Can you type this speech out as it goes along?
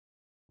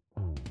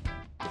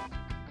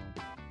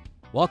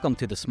Welcome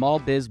to the Small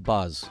Bizz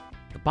Buzz,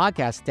 the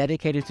podcast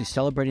dedicated to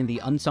celebrating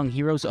the unsung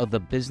heroes of the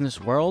business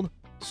world,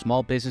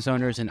 small business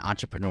owners and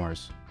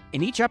entrepreneurs.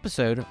 In each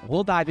episode,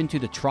 we'll dive into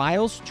the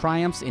trials,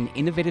 triumphs, and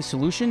innovative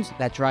solutions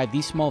that drive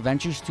these small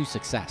ventures to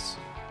success.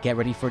 Get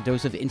ready for a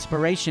dose of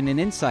inspiration and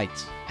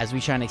insights as we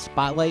shine a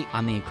spotlight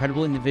on the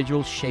incredible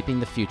individuals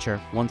shaping the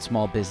future, one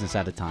small business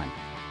at a time.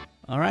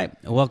 All right,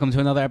 welcome to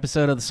another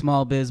episode of the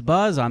Small Bizz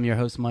Buzz. I'm your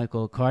host,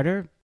 Michael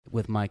Carter,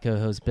 with my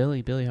co-host,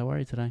 Billy. Billy, how are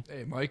you today?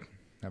 Hey, Mike.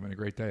 Having a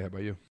great day. How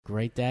about you?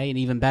 Great day, and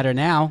even better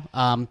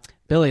now.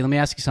 Billy, let me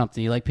ask you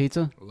something. You like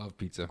pizza? I love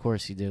pizza. Of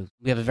course you do.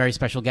 We have a very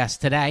special guest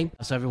today.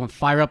 So everyone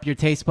fire up your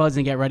taste buds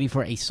and get ready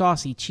for a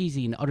saucy,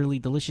 cheesy, and utterly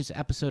delicious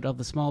episode of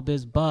the Small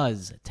Bizz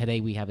Buzz. Today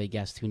we have a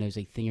guest who knows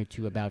a thing or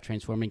two about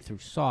transforming through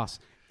sauce,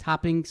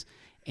 toppings,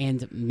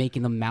 and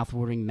making them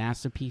mouth-watering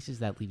masterpieces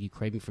that leave you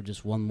craving for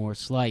just one more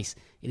slice.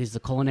 It is the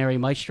culinary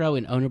maestro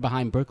and owner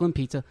behind Brooklyn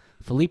Pizza,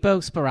 Filippo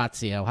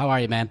Sparacio. How are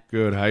you, man?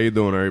 Good. How you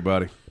doing,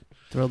 everybody?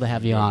 Thrilled to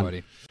have you on.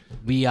 Buddy.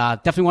 We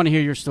definitely want to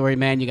hear your story,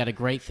 man. You got a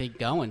great thing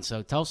going.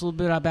 So tell us a little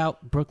bit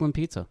about Brooklyn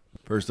Pizza.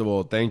 First of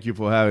all, thank you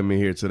for having me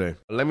here today.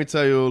 Let me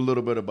tell you a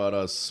little bit about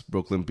us,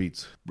 Brooklyn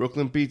Pizza.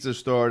 Brooklyn Pizza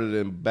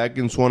started back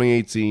in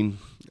 2018.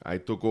 I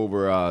took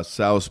over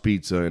Sal's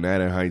Pizza in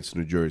Adams Heights,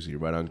 New Jersey,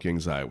 right on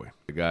Kings Highway.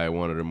 The guy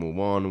wanted to move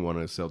on,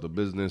 wanted to sell the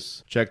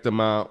business. Checked him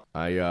out.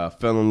 I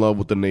fell in love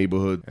with the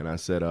neighborhood, and I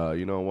said,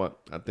 you know what?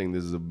 I think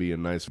this will be a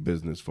nice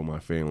business for my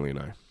family and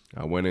I.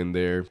 I went in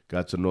there,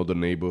 got to know the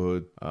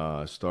neighborhood,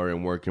 started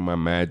working my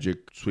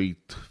magic,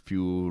 tweaked a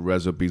few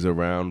recipes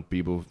around.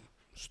 People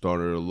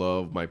started to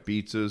love my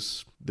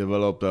pizzas,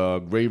 developed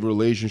a great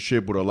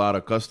relationship with a lot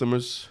of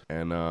customers.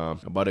 And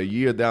about a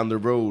year down the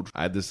road,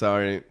 I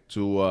decided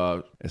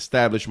to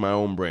establish my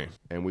own brand.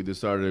 And we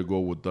decided to go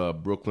with the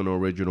Brooklyn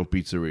Original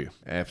Pizzeria.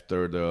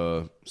 After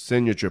the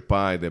signature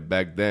pie that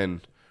back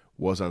then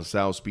was on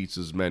Sal's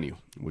Pizza's menu,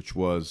 which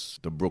was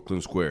the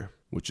Brooklyn Square,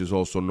 which is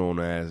also known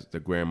as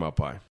the Grandma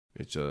Pie.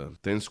 It's a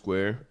thin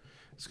square.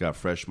 It's got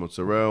fresh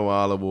mozzarella,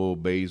 olive oil,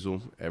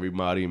 basil.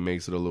 Everybody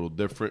makes it a little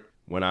different.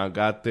 When I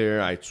got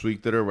there, I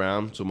tweaked it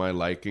around to my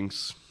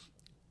likings,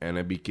 and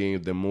it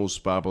became the most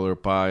popular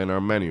pie in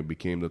our menu. It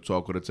became the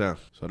talk of the town.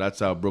 So that's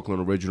how Brooklyn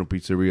Original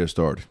Pizzeria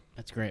started.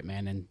 That's great,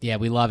 man. And yeah,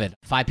 we love it.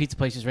 5 pizza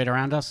places right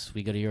around us.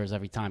 We go to yours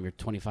every time. You're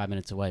 25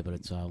 minutes away, but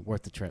it's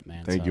worth the trip,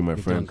 man. Thank you, my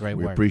friend. Great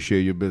we work.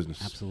 appreciate your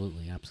business.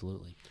 Absolutely,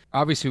 absolutely.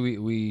 Obviously,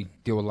 we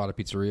deal with a lot of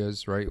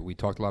pizzerias, right? We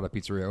talked to a lot of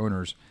pizzeria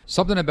owners.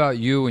 Something about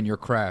you and your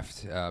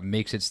craft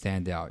makes it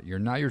stand out. You're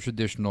not your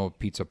traditional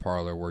pizza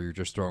parlor where you're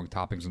just throwing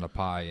toppings on a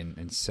pie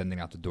and sending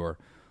out the door.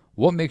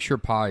 What makes your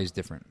pies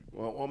different?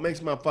 Well, what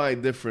makes my pie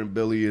different,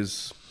 Billy,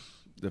 is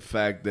the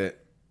fact that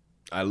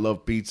I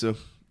love pizza.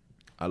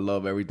 I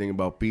love everything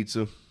about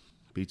pizza.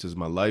 Pizza's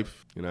my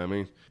life, you know what I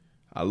mean?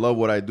 I love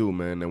what I do,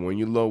 man. And when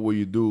you love what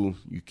you do,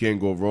 you can't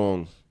go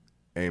wrong.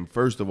 And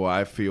first of all,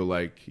 I feel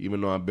like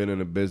even though I've been in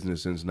the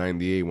business since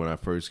 98, when I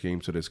first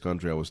came to this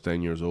country, I was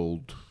 10 years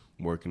old,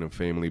 working in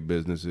family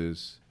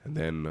businesses, and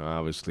then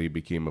obviously it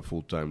became a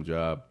full-time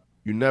job.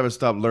 You never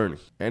stop learning.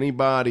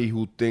 Anybody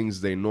who thinks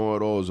they know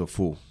it all is a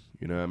fool.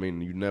 You know what I mean?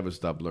 You never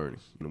stop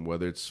learning.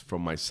 Whether it's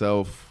from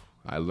myself,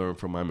 I learn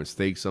from my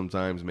mistakes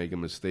sometimes, make a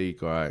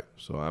mistake. All right,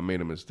 so I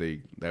made a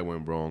mistake. That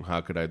went wrong. How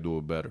could I do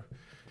it better?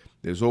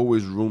 There's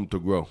always room to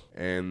grow.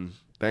 And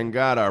thank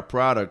God our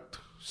product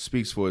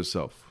speaks for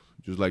itself.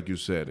 Just like you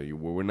said,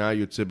 we're not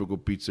your typical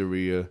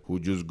pizzeria who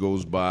just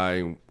goes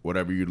by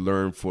whatever you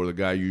learn for the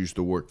guy you used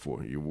to work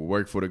for. You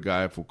work for the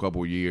guy for a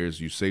couple of years,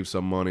 you save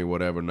some money,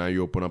 whatever. Now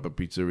you open up a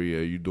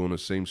pizzeria, you're doing the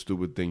same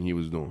stupid thing he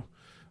was doing.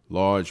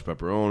 Large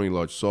pepperoni,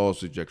 large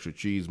sausage, extra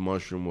cheese,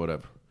 mushroom,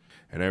 whatever.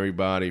 And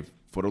everybody,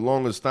 for the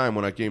longest time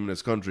when I came in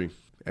this country,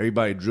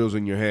 everybody drills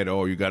in your head,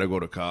 oh, you got to go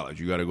to college,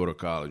 you got to go to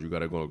college, you got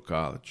to go to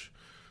college.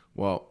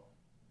 Well,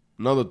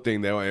 another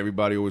thing that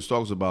everybody always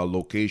talks about,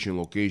 location.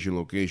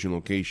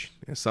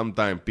 And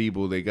sometimes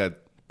people, they got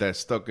that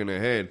stuck in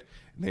their head.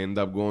 And they end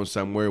up going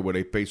somewhere where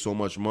they pay so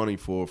much money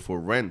for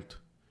rent.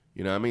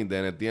 You know what I mean?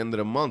 Then at the end of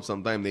the month,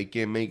 sometimes they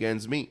can't make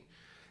ends meet.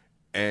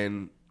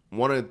 And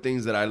one of the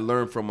things that I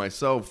learned from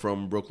myself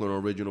from Brooklyn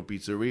Original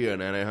Pizzeria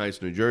in Adams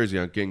Heights, New Jersey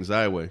on Kings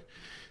Highway,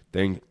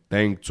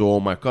 thanks to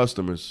all my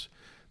customers,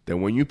 that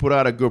when you put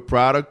out a good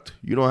product,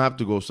 you don't have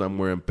to go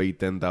somewhere and pay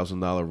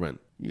 $10,000 rent.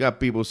 You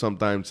got people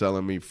sometimes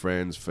telling me,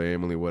 friends,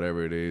 family,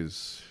 whatever it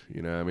is,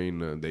 you know what I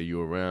mean, that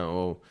you're around.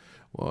 Oh,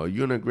 well,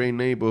 you're in a great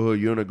neighborhood.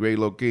 You're in a great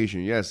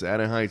location. Yes,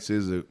 Adams Heights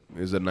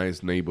is a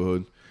nice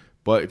neighborhood.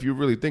 But if you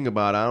really think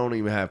about it, I don't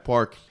even have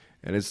parking.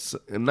 And it's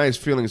a nice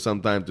feeling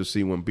sometimes to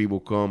see when people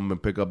come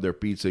and pick up their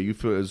pizza. You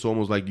feel it's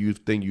almost like you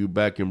think you're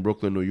back in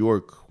Brooklyn, New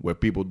York, where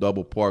people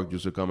double park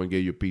just to come and get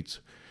your pizza.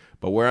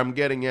 But where I'm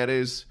getting at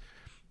is,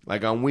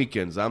 like on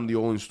weekends, I'm the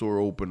only store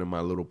open in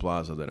my little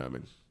plaza that I'm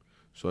in.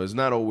 So it's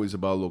not always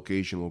about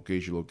location.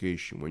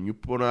 When you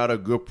put out a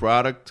good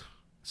product,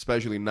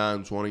 especially now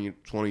in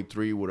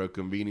 2023 with the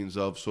convenience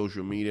of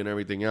social media and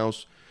everything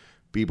else,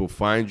 people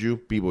find you,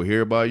 people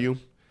hear about you,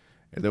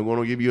 and they're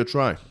going to give you a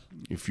try.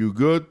 If you're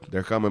good,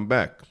 they're coming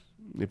back.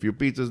 If your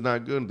pizza's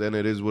not good, then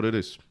it is what it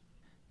is.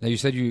 Now, you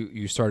said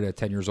you started at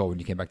 10 years old when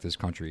you came back to this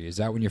country. Is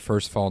that when you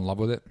first fell in love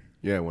with it?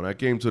 Yeah, when I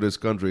came to this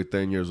country at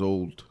 10 years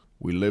old,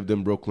 we lived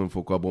in Brooklyn for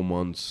a couple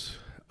months.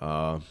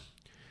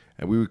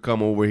 And we would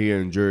come over here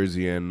in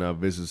Jersey and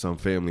visit some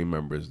family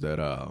members that,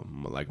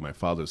 like my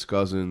father's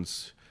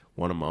cousins,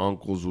 one of my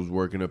uncles who's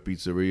working at a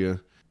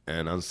pizzeria.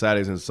 And on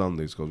Saturdays and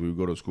Sundays, because we would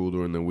go to school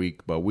during the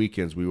week. But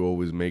weekends, we would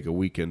always make a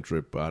weekend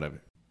trip out of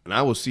it. And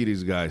I would see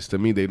these guys. To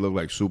me, they look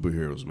like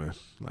superheroes, man.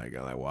 Like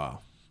wow.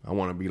 I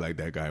want to be like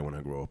that guy when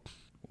I grow up.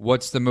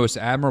 What's the most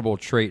admirable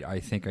trait I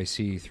think I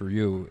see through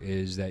you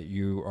is that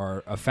you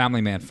are a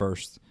family man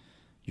first.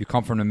 You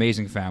come from an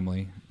amazing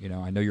family. You know,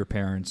 I know your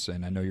parents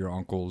and I know your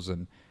uncles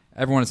and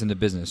everyone is in the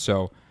business.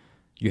 So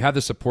you have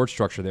the support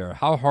structure there.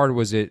 How hard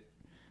was it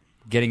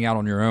getting out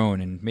on your own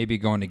and maybe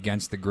going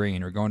against the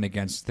grain or going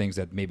against things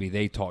that maybe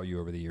they taught you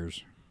over the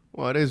years?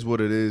 Well, it is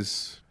what it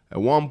is. At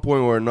one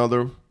point or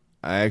another,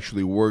 I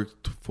actually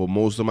worked for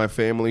most of my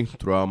family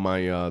throughout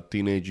my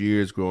teenage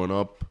years growing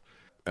up.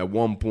 At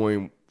one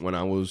point, when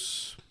I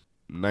was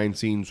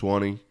 19,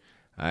 20,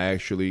 I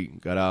actually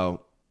got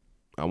out.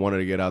 I wanted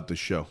to get out the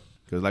show.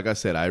 Because like I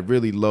said, I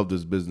really loved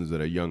this business at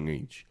a young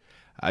age.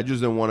 I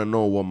just didn't want to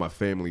know what my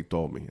family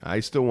taught me. I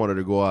still wanted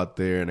to go out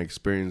there and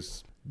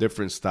experience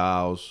different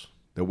styles,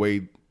 the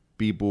way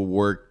people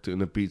worked in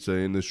the pizza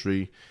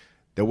industry,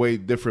 the way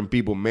different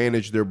people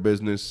manage their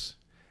business.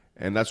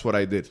 And that's what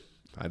I did.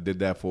 I did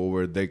that for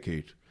over a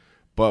decade.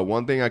 But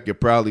one thing I could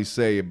proudly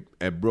say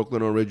at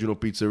Brooklyn Original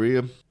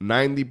Pizzeria,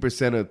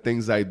 90% of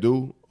things I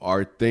do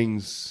are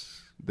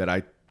things that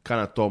I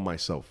kind of taught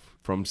myself.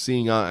 From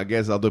seeing, I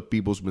guess, other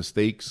people's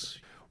mistakes.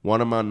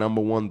 One of my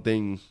number one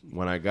thing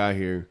when I got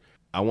here,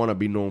 I want to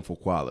be known for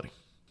quality.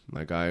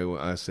 Like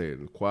I say,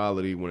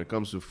 quality, when it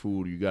comes to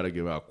food, you got to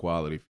give out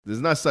quality.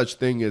 There's not such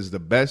thing as the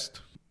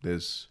best.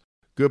 There's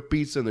good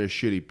pizza and there's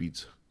shitty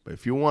pizza. But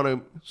if you want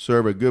to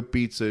serve a good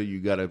pizza, you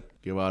got to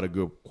give out a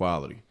good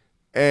quality.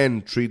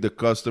 And treat the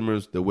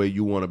customers the way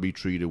you want to be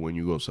treated when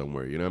you go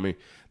somewhere. You know what I mean?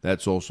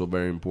 That's also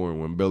very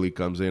important. When Billy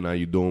comes in, how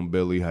you doing,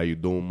 Billy? How you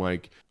doing,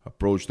 Mike?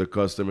 Approach the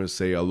customer,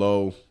 say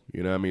hello.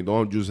 You know what I mean?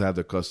 Don't just have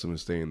the customer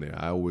staying there.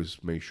 I always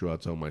make sure I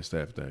tell my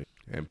staff that.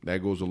 And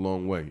that goes a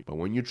long way. But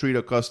when you treat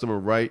a customer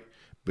right,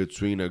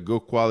 between a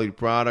good quality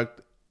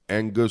product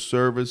and good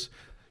service,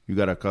 you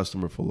got a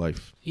customer for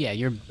life. Yeah,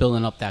 you're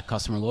building up that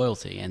customer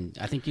loyalty. And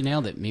I think you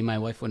nailed it. Me and my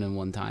wife went in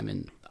one time,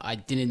 and I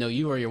didn't know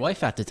you or your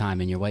wife at the time,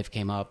 and your wife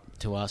came up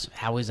to us.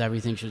 How is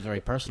everything? She was very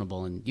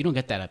personable, and you don't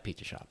get that at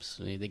pizza shops.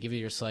 They give you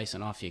your slice,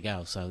 and off you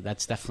go. So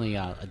that's definitely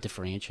a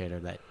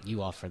differentiator that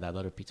you offer that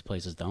other pizza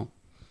places don't.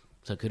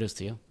 So kudos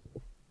to you.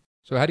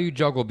 So how do you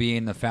juggle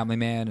being the family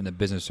man and the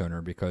business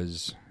owner?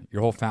 Because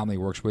your whole family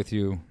works with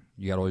you.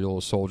 You got all your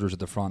little soldiers at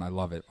the front. I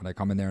love it. When I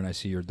come in there and I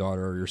see your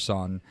daughter, your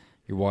son,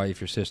 your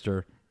wife, your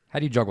sister, how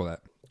do you juggle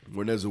that?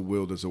 When there's a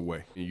will, there's a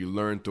way. You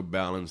learn to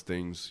balance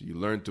things. You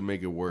learn to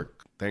make it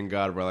work. Thank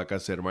God, like I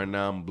said, right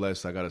now I'm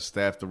blessed. I got a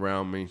staff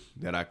around me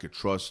that I could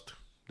trust.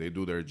 They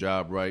do their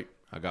job right.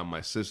 I got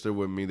my sister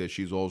with me that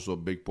she's also a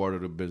big part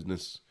of the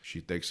business. She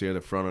takes care of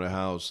the front of the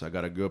house. I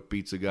got a good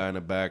pizza guy in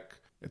the back.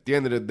 At the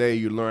end of the day,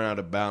 you learn how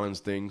to balance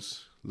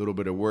things. A little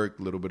bit of work,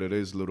 a little bit of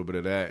this, a little bit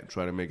of that, and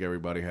try to make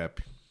everybody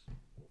happy.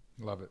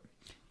 Love it.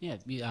 Yeah,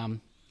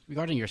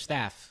 regarding your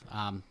staff,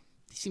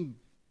 they seem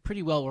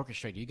pretty well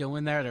orchestrated. You go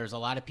in there, there's a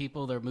lot of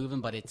people, they're moving,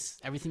 but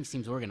everything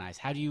seems organized.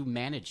 How do you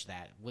manage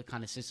that? What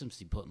kind of systems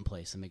do you put in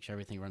place to make sure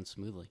everything runs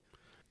smoothly?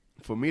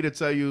 For me to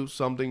tell you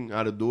something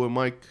how to do it,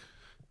 Mike,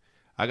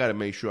 I got to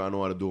make sure I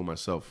know how to do it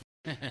myself.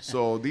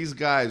 So these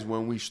guys,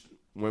 when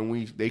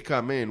they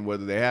come in,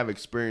 whether they have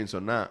experience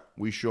or not,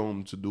 we show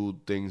them to do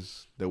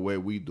things the way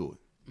we do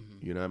it.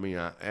 Mm-hmm. You know what I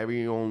mean?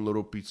 Every own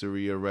little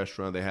pizzeria,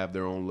 restaurant, they have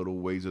their own little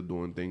ways of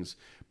doing things,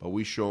 but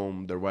we show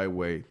them the right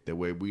way, the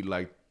way we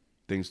like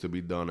things to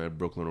be done at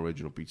Brooklyn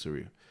Original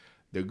Pizzeria.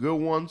 The good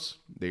ones,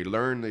 they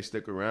learn, they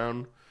stick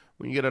around.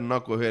 When you get a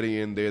knucklehead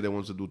in there that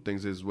wants to do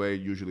things his way,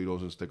 usually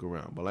doesn't stick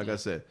around. But like I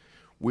said,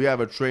 we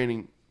have a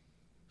training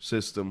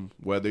system,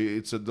 whether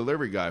it's a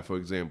delivery guy, for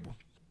example.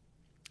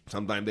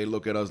 Sometimes they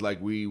look at us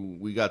like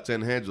we got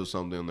 10 heads or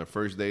something on the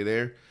first day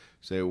there.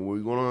 Say, what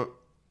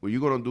you're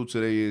going to do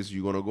today is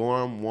you're going to go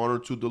on 1 or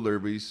 2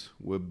 deliveries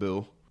with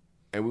Bill,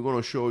 and we're going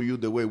to show you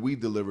the way we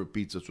deliver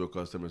pizza to a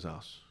customer's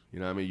house. You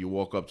know what I mean? You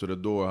walk up to the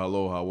door,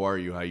 hello, how are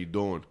you? How you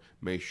doing?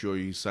 Make sure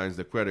he signs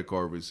the credit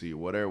card receipt,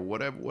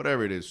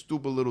 whatever it is.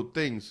 Stupid little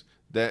things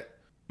that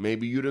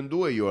maybe you didn't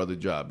do at your other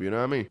job, you know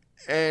what I mean?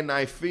 And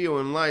I feel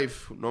in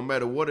life, no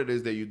matter what it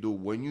is that you do,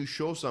 when you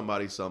show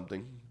somebody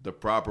something the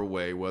proper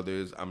way, whether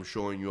it's I'm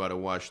showing you how to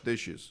wash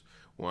dishes,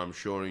 or I'm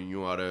showing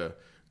you how to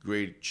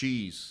grate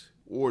cheese,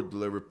 or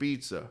deliver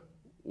pizza,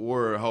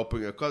 or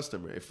helping a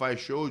customer. If I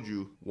showed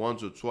you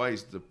once or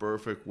twice the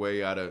perfect way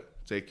how to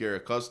take care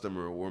of a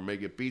customer or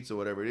make a pizza,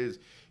 whatever it is,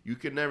 you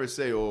can never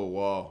say, oh,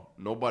 well,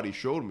 nobody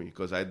showed me,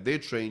 because I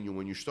did train you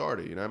when you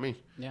started, you know what I mean?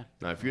 Yeah.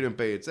 Now, if you didn't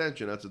pay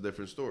attention, that's a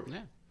different story.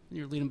 Yeah.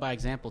 You're leading by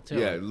example, too.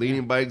 Yeah,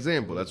 leading by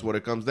example. That's what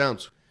it comes down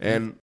to.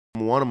 And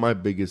one of my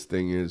biggest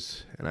thing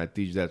is, and I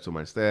teach that to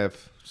my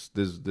staff,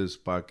 this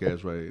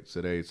podcast right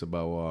today, it's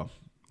about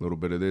a little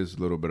bit of this, a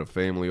little bit of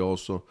family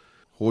also.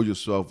 Hold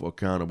yourself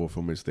accountable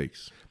for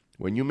mistakes.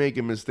 When you make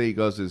a mistake,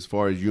 us as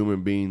far as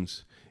human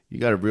beings, you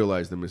got to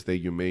realize the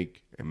mistake you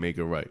make and make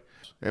it right.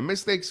 And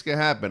mistakes can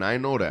happen. I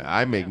know that.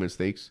 I make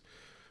mistakes.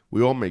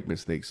 We all make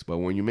mistakes. But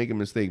when you make a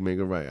mistake, make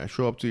it right. I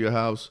show up to your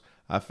house.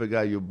 I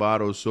forgot your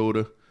bottle of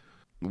soda.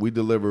 We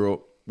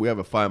have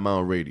a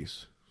 5-mile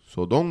radius.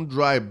 So don't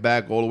drive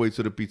back all the way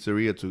to the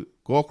pizzeria to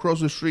go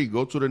across the street.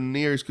 Go to the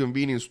nearest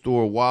convenience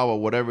store, Wawa,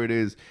 whatever it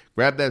is.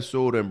 Grab that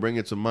soda and bring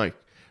it to Mike.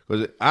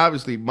 Because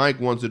obviously Mike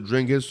wants to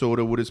drink his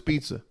soda with his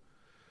pizza.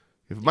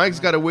 If Mike's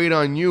got to wait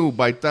on you,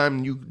 by the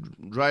time you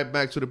drive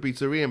back to the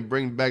pizzeria and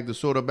bring back the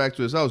soda back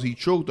to his house, he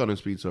choked on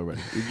his pizza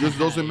already. It just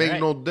doesn't make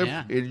no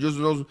difference. Yeah. It just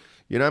knows,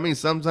 you know what I mean?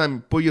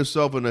 Sometimes put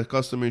yourself in the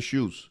customer's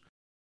shoes.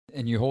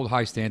 And you hold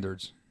high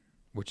standards,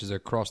 which is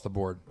across the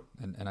board.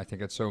 And I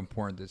think that's so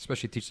important,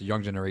 especially teach the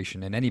young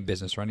generation in any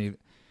business or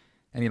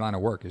any line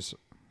of work, is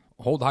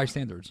hold high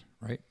standards,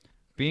 right?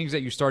 Being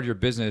that you started your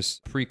business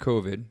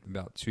pre-COVID,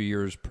 about 2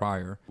 years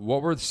prior,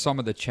 what were some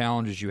of the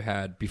challenges you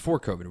had before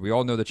COVID? We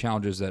all know the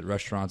challenges that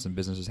restaurants and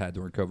businesses had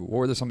during COVID. What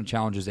were some of the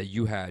challenges that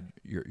you had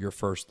your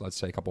first, let's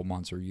say, couple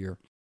months or year?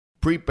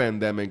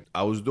 Pre-pandemic,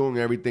 I was doing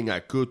everything I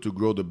could to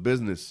grow the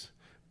business.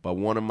 But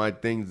one of my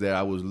things that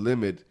I was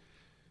limited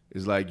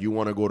is like you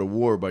want to go to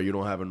war, but you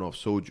don't have enough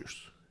soldiers.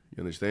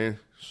 You understand?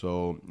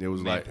 So it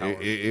was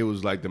it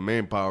was like the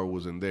manpower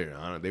wasn't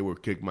there. They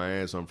would kick my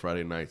ass on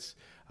Friday nights.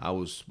 I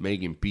was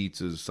making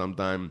pizzas.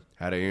 Sometimes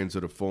had to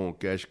answer the phone,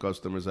 cash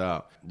customers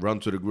out,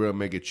 run to the grill,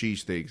 make a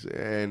cheesesteaks.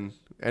 And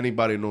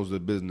anybody knows the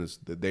business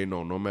that they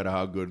know. No matter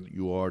how good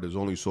you are, there's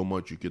only so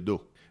much you could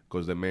do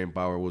because the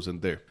manpower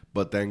wasn't there.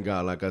 But thank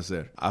God, like I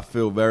said, I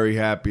feel very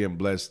happy and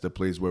blessed the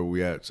place where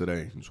we at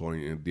today,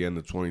 at the end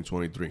of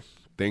 2023.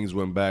 Things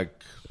went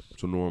back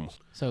to normal.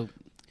 So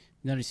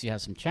notice you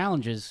have some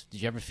challenges.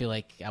 Did you ever feel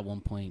like at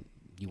one point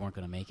you weren't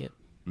going to make it?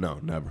 No,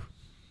 never.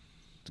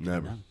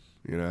 Never.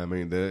 You know what I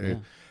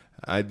mean?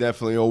 I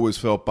definitely always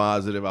felt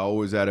positive. I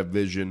always had a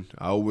vision.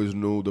 I always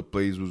knew the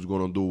place was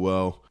going to do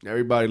well.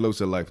 Everybody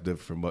looks at life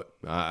different, but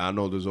I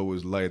know there's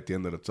always light at the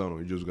end of the tunnel.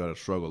 You just got to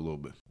struggle a little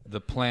bit. The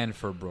plan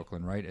for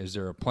Brooklyn, right? Is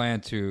there a plan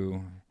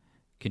to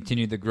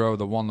continue to grow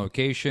the one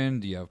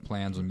location? Do you have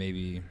plans on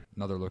maybe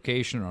another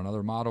location or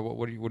another model?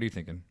 What are you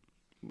thinking?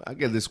 I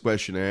get this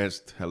question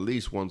asked at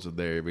least once a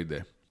day, every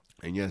day.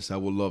 And yes, I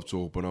would love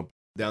to open up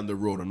down the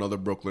road another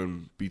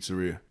Brooklyn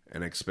pizzeria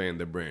and expand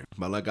the brand.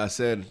 But like I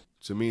said,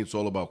 to me, it's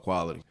all about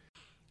quality.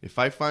 If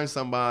I find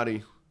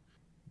somebody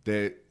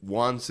that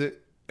wants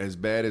it as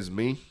bad as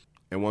me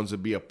and wants to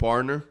be a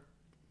partner,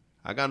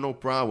 I got no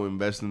problem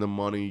investing the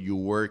money. You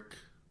work,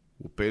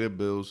 we'll pay the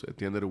bills at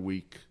the end of the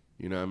week.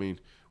 You know what I mean?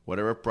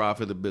 Whatever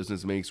profit the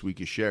business makes, we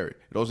can share it.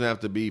 It doesn't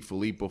have to be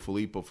Filippo.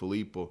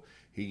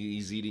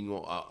 He's eating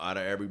out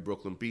of every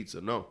Brooklyn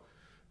pizza. No.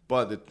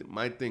 But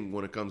my thing,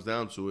 when it comes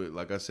down to it,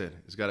 like I said,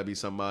 it's got to be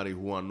somebody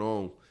who I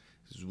know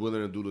is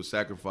willing to do the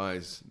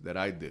sacrifice that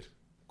I did.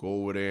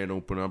 Go over there and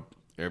open up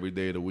every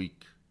day of the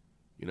week.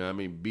 You know what I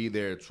mean? Be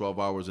there 12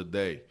 hours a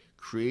day.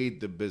 Create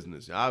the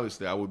business.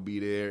 Obviously, I would be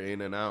there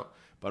in and out.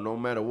 But no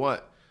matter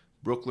what,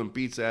 Brooklyn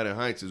Pizza Adden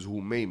Heights is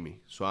who made me.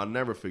 So I'll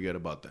never forget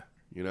about that.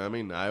 You know what I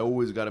mean? I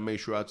always got to make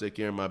sure I take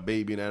care of my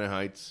baby in Adden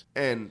Heights.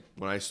 And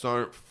when I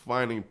start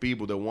finding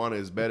people that want it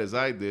as bad as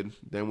I did,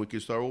 then we can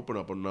start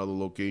opening up another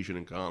location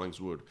in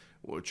Collingswood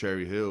or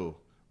Cherry Hill,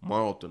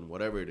 Marlton,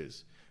 whatever it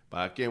is. But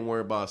I can't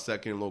worry about a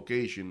second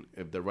location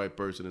if the right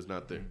person is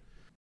not there.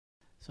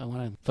 So I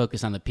want to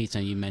focus on the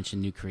pizza. You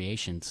mentioned new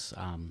creations.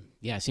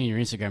 I see on your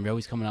Instagram, you're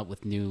always coming up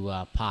with new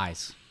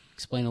pies.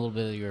 Explain a little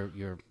bit of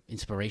your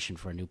inspiration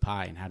for a new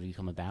pie and how do you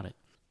come about it?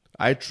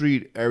 I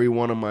treat every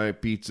one of my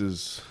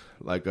pizzas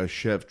like a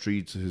chef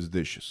treats his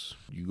dishes.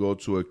 You go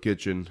to a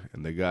kitchen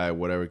and the guy,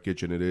 whatever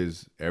kitchen it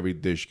is, every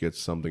dish gets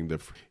something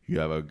different. You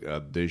have a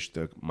dish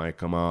that might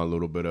come out with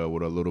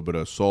a little bit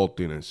of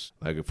saltiness.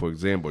 Like for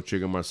example,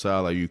 chicken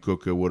marsala, you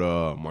cook it with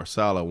a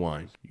marsala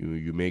wine.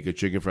 You make a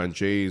chicken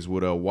franchise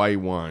with a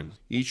white wine.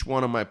 Each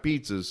one of my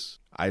pizzas,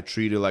 I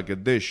treat it like a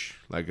dish,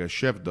 like a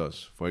chef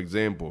does. For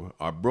example,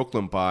 our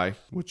Brooklyn pie,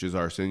 which is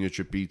our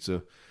signature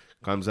pizza,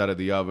 comes out of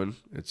the oven.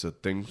 It's a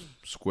thin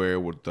square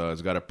with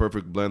it's got a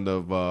perfect blend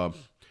of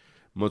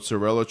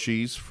mozzarella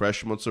cheese,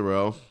 fresh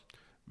mozzarella,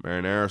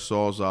 marinara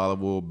sauce,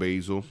 olive oil,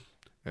 basil,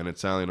 and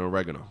Italian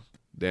oregano.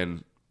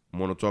 Then I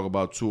want to talk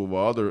about two of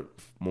our other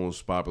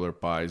most popular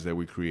pies that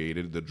we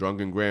created. The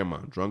Drunken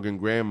Grandma. Drunken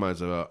Grandma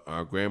is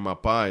our grandma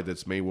pie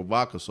that's made with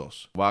vodka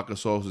sauce. Vodka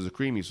sauce is a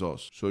creamy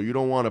sauce. So you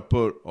don't want to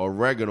put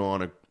oregano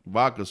on a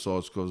vodka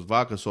sauce because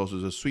vodka sauce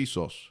is a sweet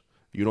sauce.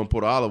 You don't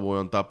put olive oil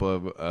on top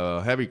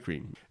of heavy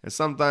cream. And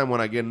sometimes when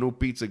I get new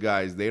pizza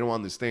guys, they don't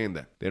understand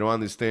that. They don't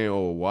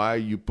understand, why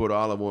you put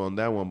olive oil on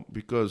that one?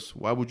 Because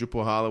why would you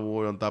put olive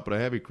oil on top of the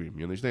heavy cream?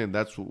 You understand?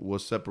 That's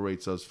what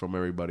separates us from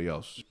everybody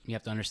else. You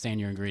have to understand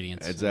your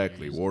ingredients.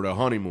 Exactly. Or the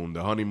honeymoon.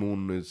 The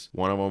honeymoon is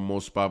one of our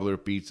most popular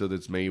pizza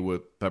that's made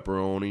with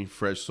pepperoni,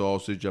 fresh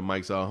sausage, and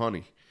Mike's Out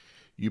honey.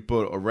 You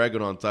put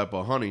oregano on top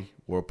of honey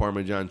or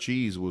Parmesan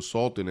cheese with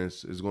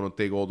saltiness is going to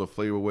take all the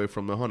flavor away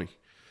from the honey.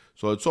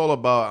 So it's all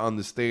about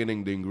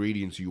understanding the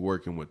ingredients you're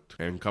working with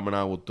and coming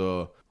out with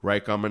the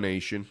right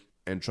combination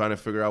and trying to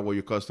figure out what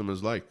your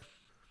customers like.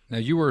 Now,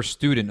 you were a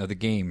student of the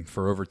game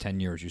for over 10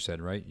 years, you said,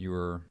 right? You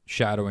were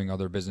shadowing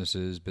other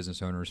businesses,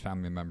 business owners,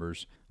 family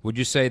members. Would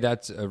you say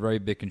that's a very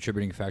big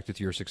contributing factor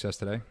to your success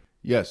today?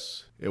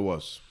 Yes, it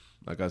was.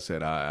 Like I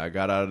said, I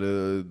got out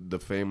of the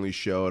family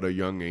show at a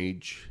young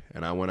age,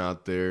 and I went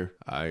out there.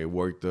 I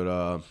worked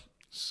at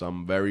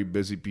some very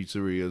busy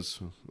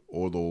pizzerias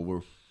all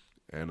over.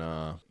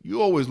 And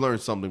you always learn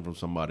something from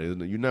somebody,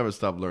 isn't it? You never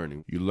stop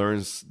learning. You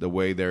learn the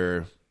way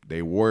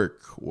they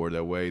work or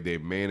the way they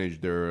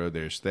manage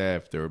their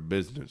staff, their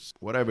business.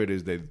 Whatever it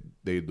is they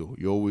do,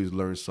 you always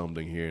learn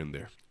something here and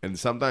there. And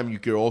sometimes you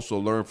can also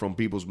learn from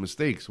people's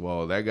mistakes.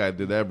 Well, that guy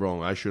did that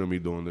wrong. I shouldn't be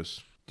doing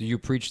this. Do you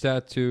preach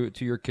that to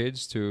your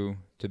kids to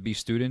be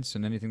students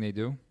in anything they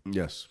do?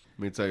 Yes.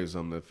 Let me tell you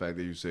something. The fact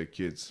that you said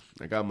kids.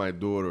 I got my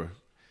daughter.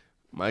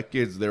 My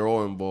kids, they're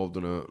all involved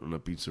in a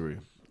pizzeria.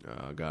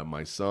 I got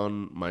my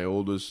son, my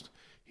oldest.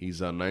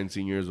 He's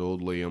 19 years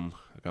old, Liam.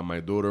 I got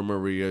my daughter,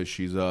 Maria.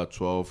 She's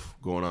 12,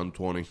 going on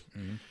 20.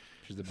 Mm-hmm.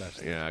 She's the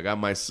best. Yeah, I got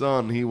my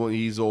son.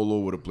 He's all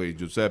over the place.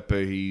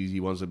 Giuseppe, he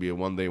wants to be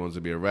one day wants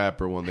to be a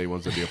rapper. One day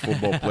wants to be a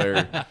football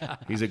player.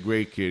 He's a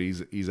great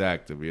kid. He's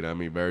active. You know what I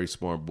mean? Very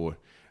smart boy.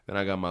 Then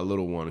I got my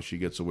little one, and she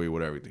gets away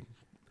with everything.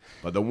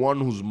 But the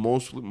one who's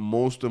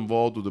most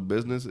involved with the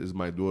business is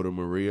my daughter,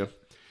 Maria.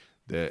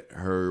 That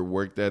her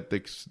work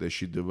ethics that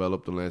she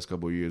developed in the last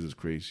couple of years is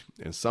crazy.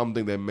 And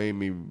something that made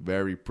me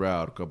very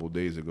proud a couple of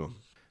days ago.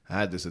 I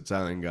had this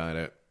Italian guy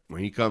that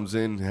when he comes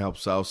in,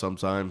 helps out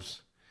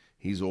sometimes,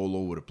 he's all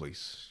over the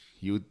place.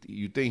 You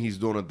think he's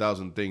doing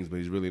 1,000 things, but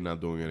he's really not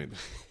doing anything.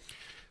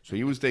 So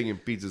he was taking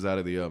pizzas out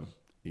of the oven.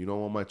 You know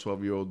what my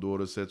 12-year-old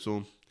daughter said to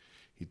him?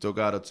 He took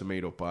out a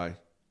tomato pie,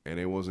 and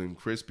it wasn't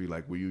crispy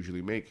like we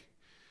usually make.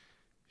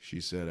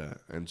 She said,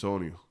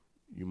 Antonio,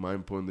 you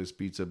mind putting this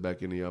pizza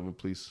back in the oven,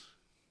 please?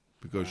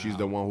 Because she's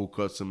the one who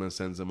cuts them and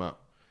sends them out.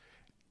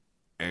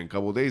 And a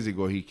couple of days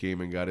ago, he came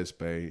and got his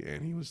pay,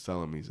 and he was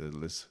telling me, he said,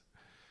 listen,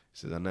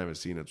 I've never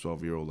seen a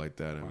 12-year-old like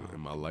that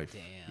in my life.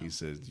 Damn. He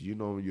says, you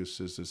know what your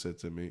sister said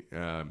to me?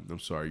 I'm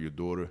sorry, your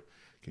daughter,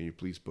 can you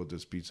please put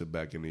this pizza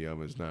back in the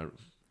oven? It's not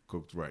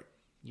cooked right.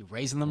 You're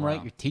raising them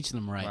right. You're teaching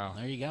them right. Wow.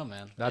 There you go,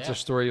 man. That's a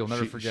story you'll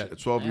never forget. A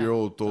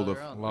 12-year-old told her,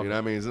 you know what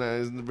I mean?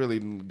 It's really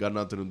got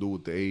nothing to do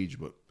with the age,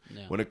 but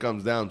when it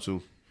comes down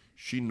to,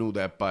 she knew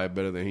that pie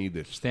better than he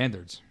did.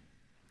 Standards.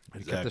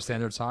 He kept the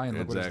standards high, and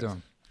look what he's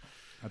doing.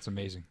 That's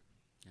amazing.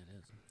 It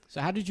is. So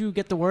how did you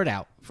get the word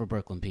out for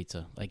Brooklyn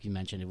Pizza? Like you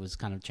mentioned, it was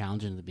kind of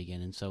challenging in the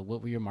beginning. So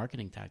what were your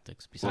marketing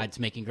tactics? Besides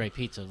making great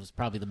pizza, it was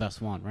probably the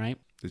best one, right?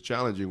 The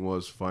challenging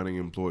was finding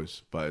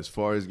employees. But as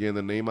far as getting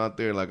the name out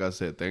there, like I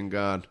said, thank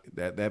God,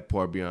 that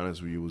part, be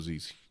honest with you, was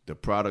easy. The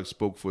product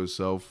spoke for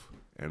itself.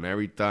 And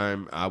every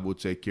time I would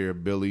take care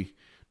of Billy,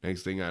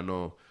 next thing I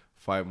know,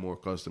 5 more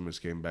customers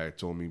came back,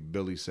 told me,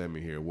 Billy sent me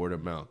here, word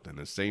of mouth. And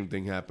the same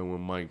thing happened with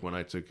Mike when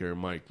I took care of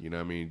Mike. You know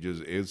what I mean?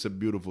 It's a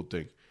beautiful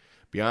thing.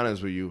 Be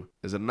honest with you,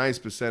 there's a nice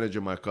percentage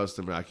of my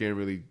customer, I can't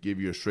really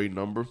give you a straight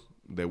number,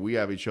 that we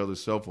have each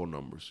other's cell phone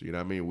numbers. You know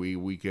what I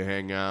mean? We can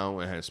hang out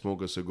and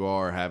smoke a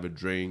cigar, have a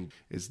drink.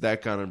 It's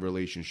that kind of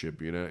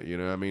relationship, you know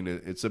what I mean?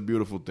 It's a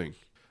beautiful thing.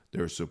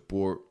 Their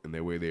support and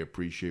the way they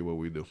appreciate what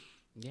we do.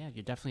 Yeah,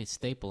 you're definitely a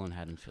staple in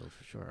Haddonfield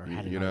for sure.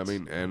 You know what I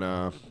mean? And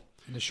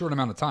in a short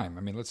amount of time.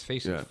 I mean, let's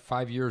face it,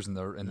 5 years in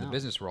the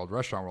business world,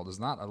 restaurant world, is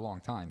not a long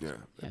time.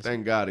 Yeah.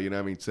 Thank God. You know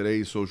what I mean?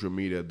 Today's social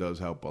media does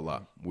help a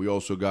lot. We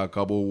also got a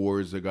couple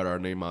awards that got our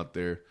name out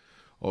there.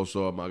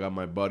 Also, I got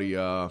my buddy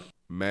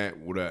Matt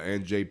with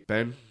an NJ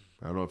Pen.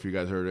 I don't know if you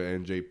guys heard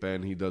of NJ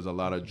Pen. He does a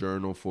lot of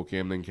journal for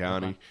Camden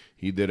County. Okay.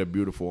 He did a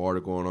beautiful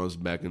article on us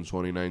back in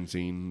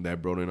 2019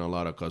 that brought in a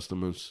lot of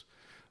customers.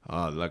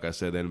 Like I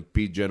said, then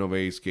Pete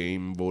Genovese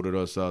came, voted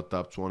us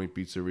top 20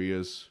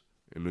 pizzerias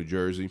in New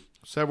Jersey.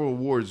 Several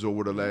awards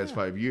over the last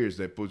 5 years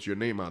that puts your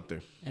name out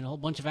there. And a whole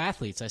bunch of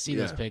athletes. I see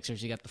those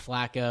pictures. You got the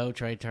Flacco,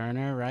 Trey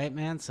Turner, right,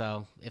 man?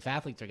 So if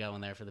athletes are going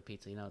there for the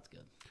pizza, you know it's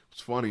good.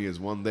 What's funny is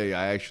one day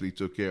I actually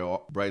took care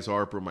of Bryce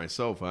Harper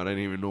myself. I didn't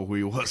even know who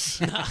he was.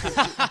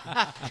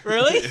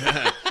 Really?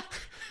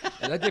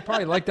 Yeah. They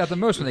probably like that the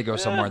most when they go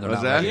somewhere and they're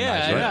not that?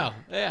 Yeah, right? I know.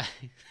 Yeah.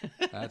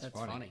 That's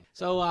funny.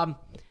 So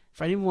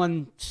for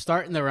anyone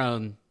starting their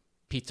own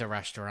pizza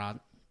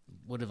restaurant,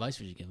 what advice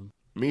would you give them?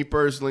 Me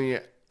personally,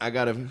 I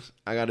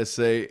gotta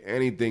say,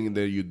 anything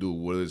that you do,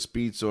 whether it's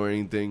pizza or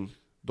anything,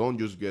 don't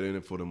just get in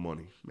it for the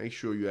money. Make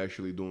sure you're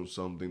actually doing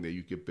something that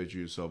you can picture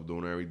yourself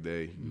doing every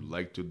day, you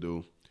like to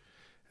do.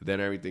 Then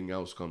everything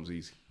else comes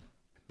easy.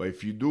 But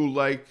if you do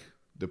like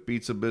the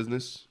pizza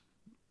business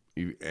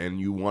and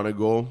you want to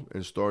go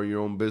and start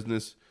your own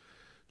business,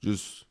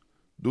 just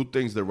do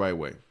things the right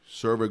way.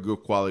 Serve a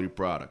good quality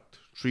product.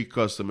 Treat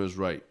customers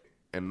right.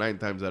 And 9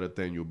 times out of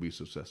 10, you'll be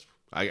successful.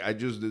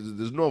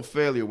 There's no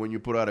failure when you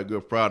put out a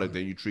good product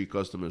and you treat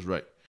customers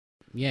right.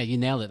 Yeah, you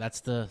nailed it. That's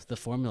the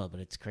formula, but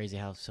it's crazy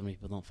how so many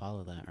people don't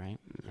follow that, right?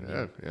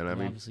 I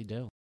mean, obviously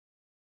do.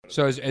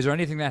 So is there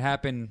anything that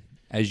happened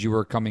as you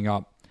were coming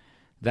up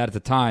that at the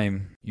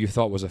time you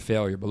thought was a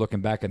failure, but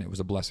looking back on it was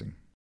a blessing?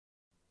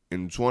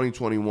 In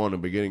 2021, the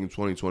beginning of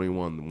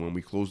 2021, when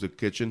we closed the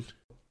kitchen,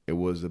 it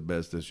was the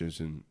best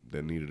decision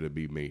that needed to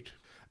be made.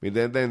 I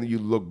mean, then you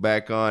look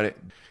back on it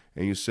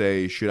and you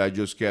say, should I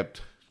just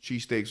kept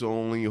cheesesteaks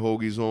only,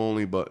 hoagies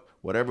only? But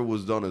whatever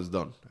was done is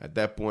done. At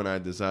that point, I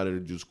decided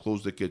to just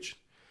close the kitchen.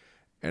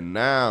 And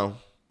now,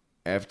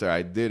 after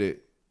I did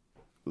it,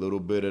 a little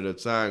bit at a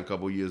time, a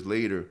couple years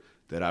later,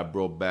 that I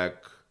brought back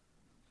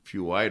a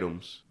few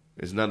items.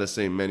 It's not the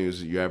same menu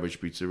as your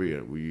average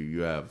pizzeria. We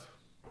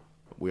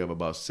have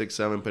about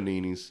 6-7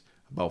 paninis,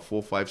 about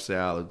 4-5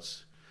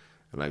 salads,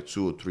 and like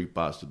 2 or 3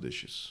 pasta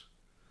dishes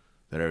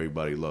that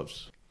everybody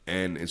loves.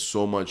 And it's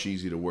so much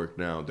easier to work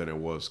now than it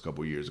was a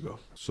couple years ago.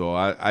 So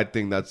I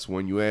think that's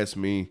when you ask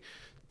me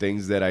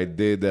things that I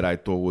did that I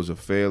thought was a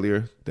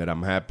failure, that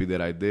I'm happy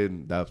that I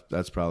did,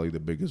 that's probably the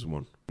biggest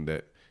one.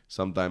 That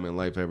sometime in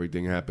life,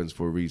 everything happens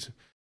for a reason.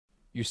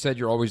 You said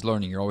you're always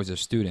learning. You're always a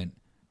student.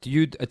 Do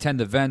you attend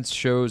events,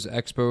 shows,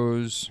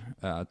 expos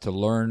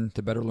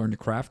to better learn the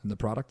craft and the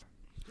product?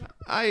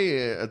 I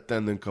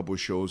attend a couple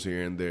shows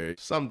here and there.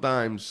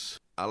 Sometimes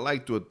I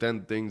like to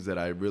attend things that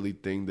I really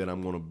think that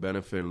I'm going to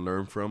benefit and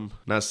learn from.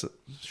 Not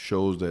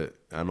shows that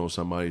I know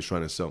somebody's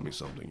trying to sell me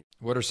something.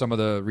 What are some of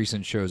the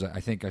recent shows?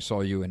 I think I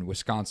saw you in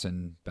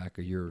Wisconsin back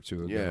a year or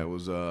two ago. Yeah, it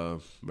was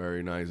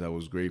very nice. I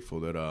was grateful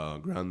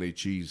that Grande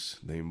Cheese,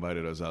 they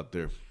invited us out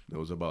there. There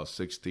was about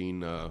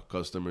 16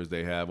 customers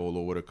they have all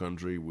over the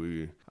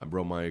country. I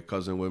brought my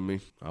cousin with me.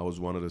 I was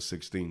one of the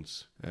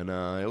 16s. And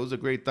it was a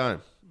great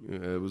time.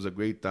 It was a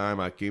great time.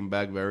 I came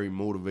back very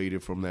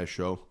motivated from that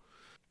show.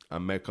 I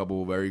met a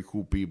couple of very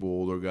cool people,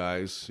 older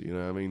guys, you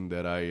know what I mean,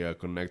 that I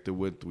connected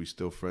with. We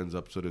still friends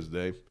up to this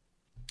day.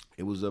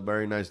 It was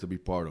very nice to be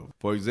part of.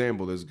 For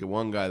example, there's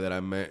one guy that I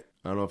met.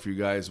 I don't know if you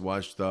guys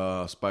watched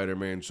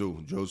Spider-Man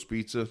 2, Joe's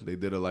Pizza. They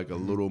did a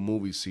little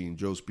movie scene,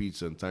 Joe's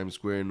Pizza in Times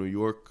Square in New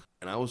York.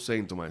 And I was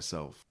saying to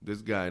myself,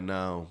 this guy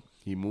now,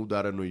 he moved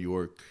out of New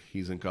York.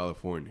 He's in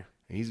California.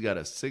 And he's got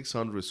a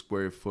 600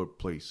 square foot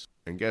place.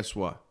 And guess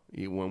what?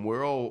 When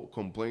we're all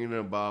complaining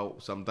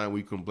about, sometimes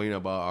we complain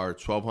about our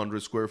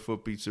 1,200 square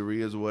foot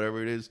pizzerias or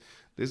whatever it is.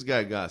 This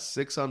guy got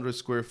 600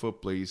 square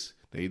foot place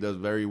that he does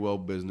very well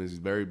business. He's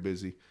very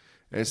busy.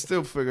 And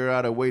still figure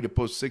out a way to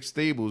put 6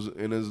 tables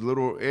in his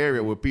little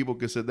area where people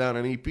can sit down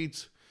and eat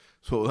pizza.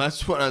 So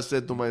that's what I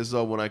said to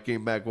myself when I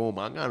came back home.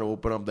 I got to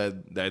open up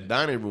that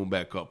dining room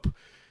back up.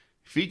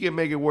 If he can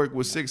make it work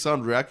with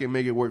 600, I can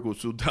make it work with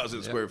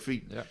 2,000 square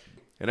feet. Yep.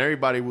 And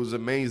everybody was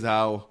amazed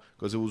how,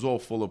 because it was all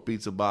full of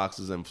pizza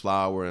boxes and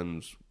flour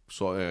and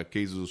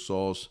cases of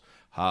sauce,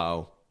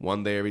 how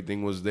one day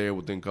everything was there.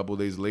 Within a couple of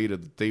days later,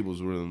 the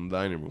tables were in the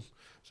dining room.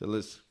 So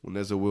listen, when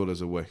there's a will,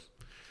 there's a way.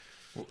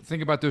 Well,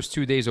 think about those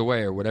 2 days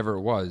away or whatever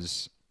it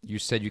was. You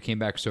said you came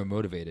back so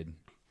motivated.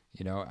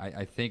 You know,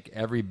 I think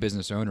every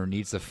business owner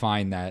needs to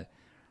find that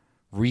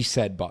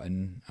reset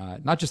button,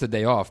 not just a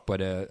day off,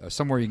 but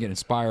somewhere you get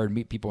inspired,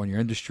 meet people in your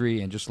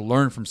industry, and just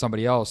learn from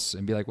somebody else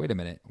and be like, wait a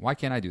minute, why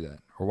can't I do that?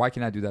 Or why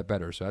can I do that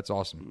better? So that's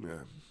awesome. Yeah.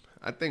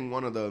 I think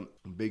one of the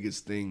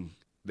biggest thing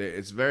that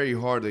it's very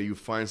hard that you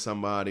find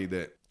somebody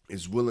that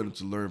is willing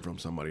to learn from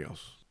somebody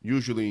else.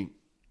 Usually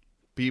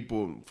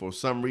people, for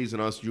some reason,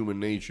 us human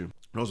nature,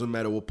 it doesn't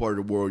matter what part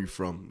of the world you're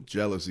from,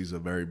 jealousy is a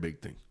very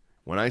big thing.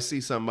 When I see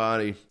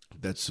somebody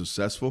that's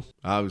successful,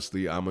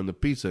 obviously I'm in the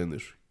pizza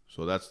industry.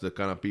 So that's the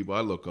kind of people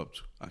I look up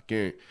to. I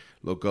can't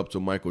look up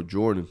to Michael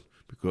Jordan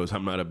because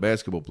I'm not a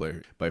basketball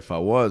player. But if I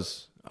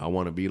was, I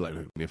want to be like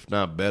him, if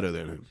not better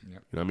than him. Yep. You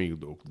know what I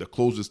mean? The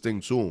closest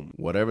thing to him,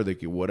 whatever,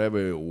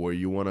 where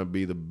you want to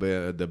be the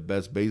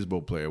best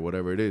baseball player,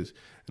 whatever it is.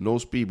 And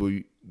those people,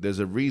 there's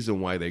a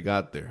reason why they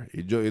got there.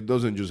 It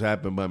doesn't just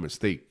happen by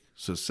mistake.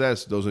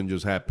 Success doesn't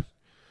just happen.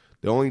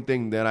 The only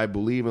thing that I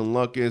believe in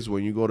luck is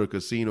when you go to a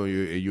casino,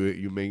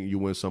 you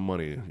win some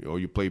money, or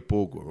you play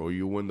poker, or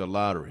you win the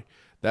lottery.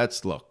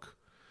 That's luck.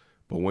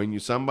 But when you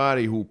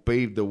somebody who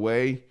paved the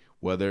way,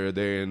 whether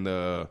they're in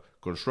the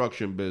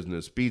construction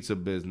business, pizza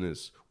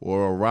business,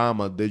 or a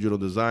Rama digital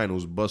design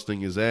who's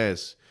busting his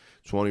ass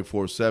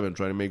 24/7,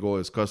 trying to make all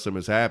his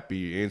customers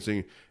happy,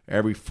 answering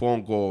every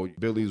phone call,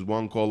 Billy's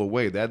one call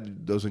away.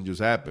 That doesn't just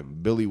happen.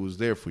 Billy was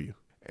there for you.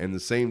 And the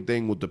same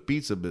thing with the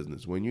pizza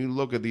business. When you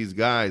look at these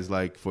guys,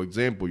 like, for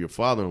example, your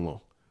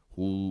father-in-law,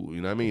 who,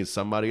 you know what I mean, is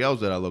somebody else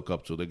that I look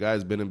up to. The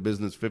guy's been in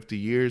business 50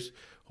 years.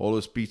 All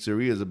his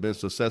pizzerias have been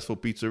successful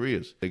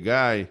pizzerias. The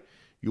guy,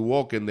 you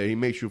walk in there, he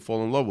makes you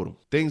fall in love with him.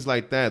 Things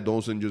like that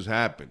doesn't just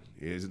happen.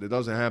 It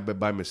doesn't happen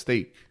by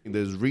mistake.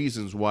 There's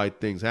reasons why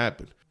things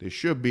happen. There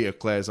should be a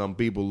class on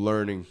people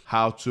learning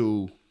how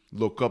to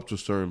look up to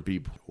certain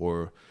people.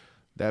 Or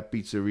that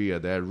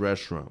pizzeria, that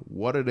restaurant,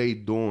 what are they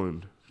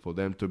doing for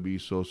them to be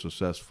so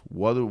successful?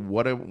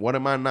 What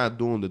am I not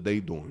doing that they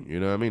doing? You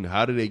know what I mean?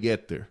 How did they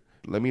get there?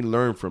 Let me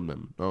learn from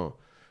them. No,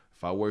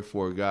 if I work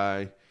for a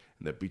guy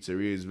and the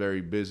pizzeria is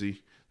very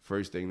busy,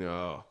 first thing,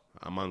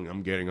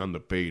 I'm getting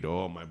underpaid.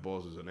 Oh, my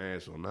boss is an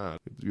asshole. Nah,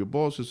 if your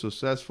boss is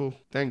successful,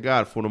 thank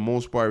God for the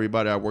most part,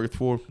 everybody I worked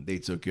for, they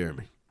took care of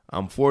me.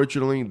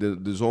 Unfortunately,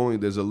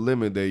 there's a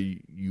limit that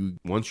you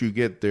once you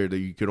get there that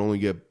you can only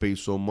get paid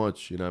so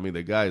much. You know what I mean?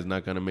 The guy is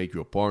not gonna make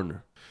you a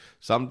partner.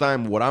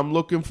 Sometimes what I'm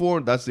looking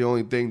for, that's the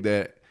only thing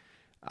that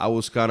I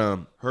was kind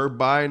of hurt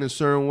by in a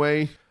certain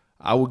way.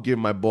 I would give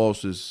my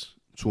bosses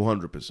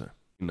 200%.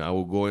 I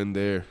would go in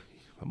there.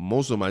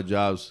 Most of my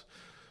jobs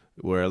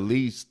were at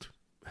least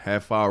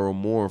half hour or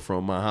more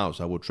from my house.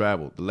 I would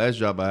travel. The last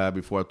job I had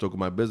before I took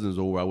my business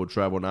over, I would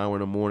travel an hour in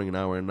the morning, an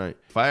hour at night.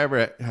 If I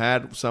ever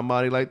had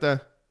somebody like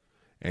that,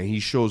 and he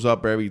shows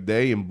up every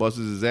day and busts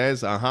his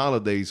ass on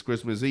holidays,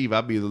 Christmas Eve,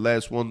 I'd be the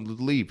last one to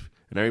leave.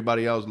 And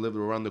everybody else lived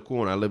around the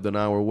corner. I lived an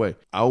hour away.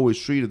 I always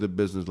treated the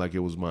business like it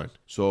was mine.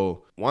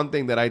 So one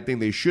thing that I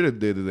think they should have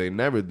did that they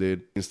never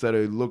did, instead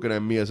of looking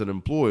at me as an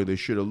employee, they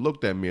should have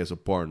looked at me as a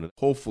partner.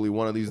 Hopefully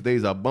one of these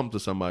days I'll bump to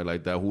somebody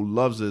like that who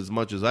loves it as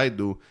much as I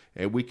do,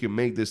 and we can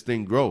make this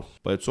thing grow.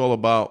 But it's all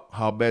about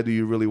how bad do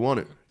you really want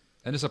it.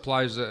 And this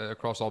applies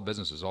across all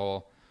businesses,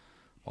 all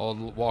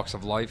walks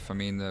of life. I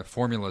mean, the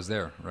formula is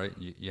there, right?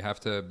 You have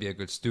to be a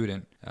good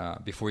student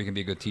before you can be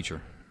a good teacher.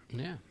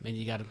 Yeah, I mean,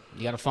 you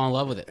gotta fall in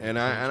love with it. And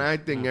I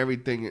think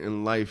everything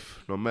in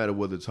life, no matter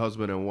whether it's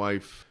husband and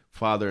wife,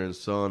 father and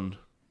son,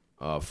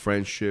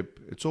 friendship,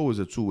 it's always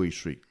a two-way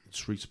street.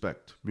 It's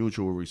respect,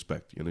 mutual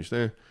respect. You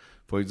understand?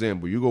 For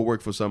example, you go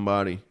work for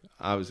somebody.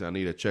 Obviously, I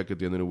need a check at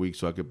the end of the week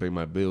so I can pay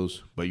my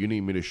bills. But you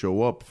need me to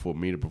show up for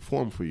me to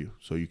perform for you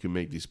so you can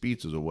make these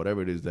pizzas or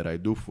whatever it is that I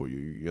do for you.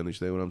 You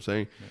understand what I'm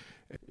saying? Yeah.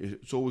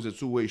 It's always a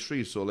two-way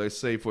street. So let's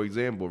say, for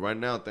example, right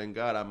now, thank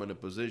God I'm in a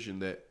position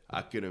that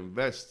I can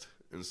invest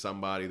in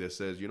somebody that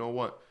says, you know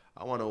what,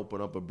 I want to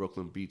open up a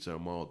Brooklyn Pizza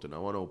in Marlton. I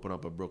want to open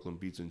up a Brooklyn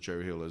Pizza in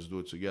Cherry Hill. Let's do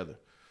it together.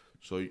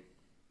 So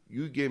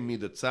you give me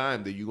the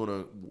time that you're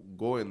going to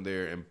go in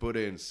there and put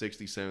in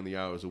 60, 70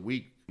 hours a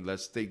week.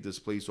 Let's take this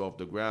place off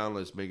the ground.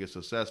 Let's make it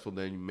successful.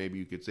 Then maybe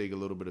you could take a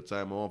little bit of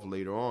time off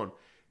later on.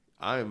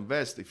 I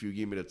invest if you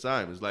give me the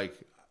time. It's like,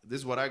 this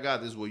is what I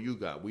got. This is what you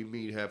got. We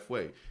meet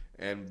halfway.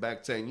 And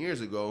back 10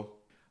 years ago,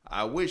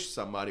 I wish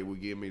somebody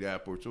would give me the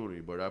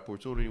opportunity, but the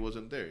opportunity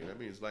wasn't there. You know what I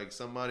mean? It's like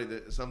somebody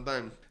that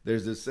sometimes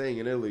there's this saying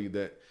in Italy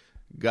that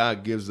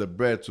God gives the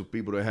bread to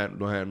people that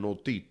don't have no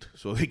teeth,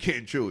 so they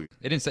can't chew it.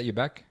 It didn't set you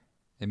back.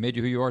 It made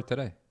you who you are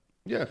today.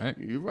 Yeah, right?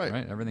 You're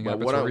right. Everything but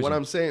happens for a reason. what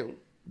I'm saying,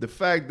 the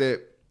fact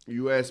that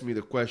you asked me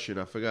the question,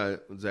 I forgot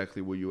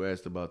exactly what you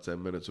asked about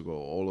 10 minutes ago.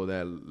 All of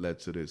that led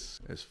to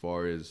this as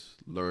far as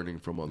learning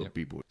from other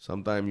people.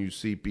 Sometimes you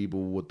see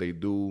people, what they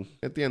do.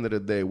 At the end of the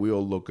day, we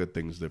all look at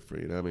things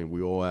different. You know what I mean?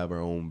 We all have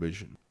our own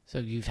vision. So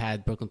you've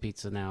had Brooklyn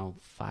Pizza now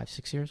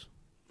 5-6 years?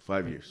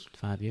 5 years.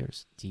 5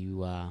 years. Do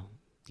you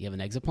have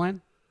an exit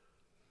plan?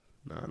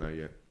 Nah, not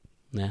yet.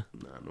 Yeah.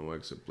 Nah, no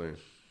exit plan.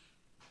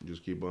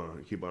 Just keep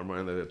on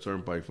running that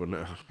turnpike for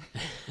now.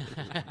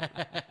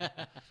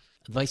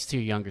 Advice to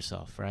your younger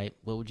self, right?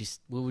 What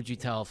would you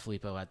tell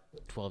Filippo at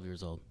 12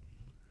 years old?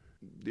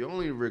 The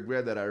only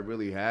regret that I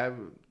really have,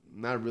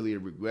 not really a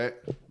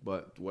regret,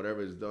 but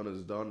whatever is done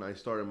is done. I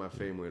started my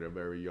family at a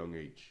very young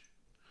age.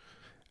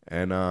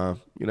 And,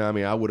 you know what I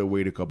mean? I would have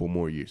waited a couple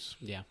more years.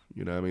 Yeah.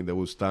 You know what I mean? There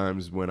was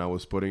times when I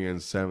was putting in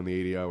 70,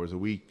 80 hours a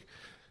week,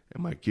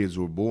 and my kids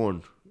were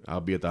born.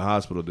 I'll be at the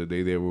hospital the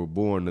day they were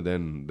born, and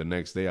then the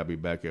next day I'll be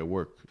back at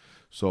work.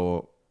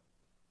 So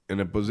in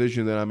the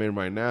position that I'm in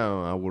right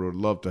now, I would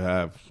love to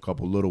have a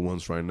couple little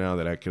ones right now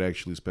that I could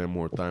actually spend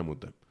more time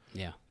with them.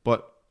 Yeah.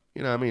 But,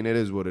 you know what I mean? It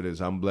is what it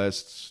is. I'm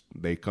blessed.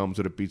 They come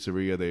to the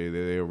pizzeria.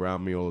 They're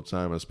around me all the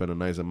time. I spend a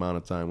nice amount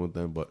of time with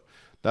them. But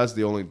that's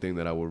the only thing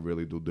that I would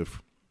really do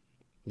different.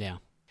 Yeah.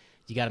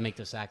 You got to make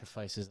those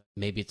sacrifices.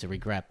 Maybe it's a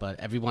regret, but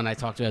everyone I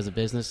talk to as a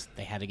business,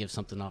 they had to give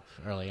something up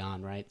early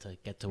on, right, to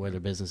get to where their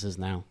business is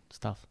now. It's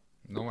tough.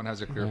 No one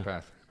has a clear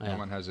path. No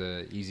one has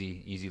a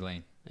easy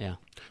lane. Yeah.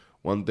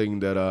 One thing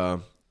that a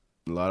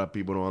lot of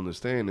people don't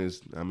understand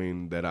is, I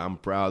mean, that I'm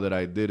proud that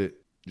I did it.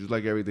 Just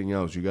like everything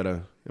else, you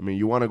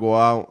want to go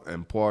out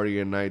and party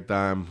at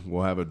nighttime,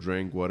 we'll have a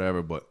drink,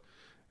 whatever, but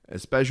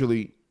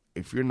especially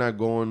if you're not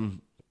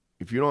going,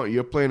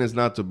 your plan is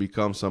not to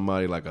become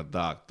somebody like a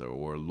doctor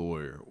or a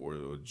lawyer or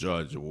a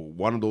judge or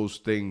one of those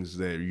things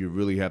that you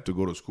really have to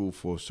go to school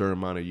for a certain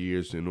amount of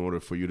years in order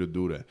for you to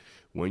do that.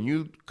 When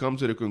you come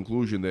to the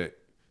conclusion that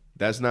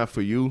that's not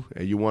for you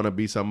and you want to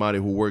be somebody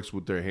who works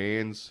with their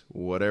hands,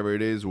 whatever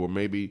it is, or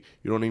maybe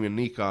you don't even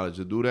need college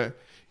to do that,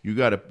 you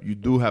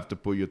do have to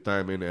put your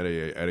time in at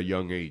a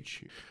young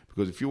age.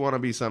 Because if you want to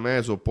be some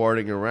asshole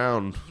partying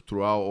around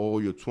throughout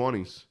all your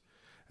 20s,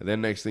 and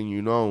then next thing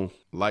you know,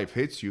 life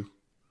hits you,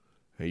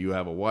 and you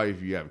have a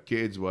wife, you have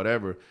kids,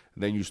 whatever,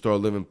 and then you start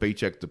living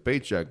paycheck to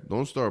paycheck,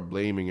 don't start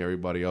blaming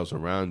everybody else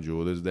around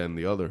you or this, that, and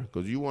the other,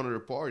 because you wanted to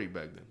party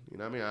back then. You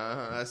know what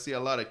I mean? I see a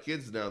lot of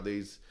kids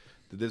nowadays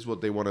that this is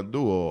what they want to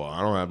do. Oh,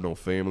 I don't have no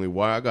family.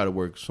 Why I got to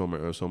work so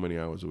many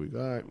hours a week?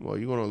 All right, well,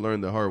 you're going to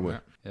learn the hard way.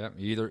 Yeah.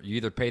 You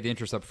either pay the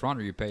interest up front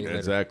or you pay it later.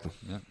 Exactly.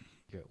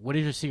 Yeah. What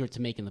is your secret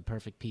to making the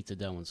perfect pizza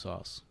dough and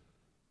sauce?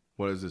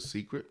 What is the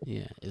secret?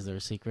 Yeah. Is there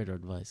a secret or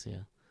advice?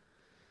 Yeah.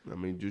 I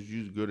mean, just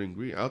use good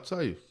ingredients. I'll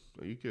tell you.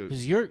 You could.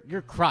 Because your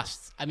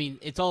crust, I mean,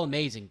 it's all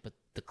amazing, but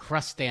the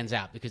crust stands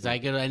out because I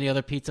go to any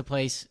other pizza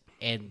place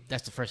and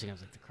that's the first thing I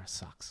was like, the crust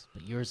sucks.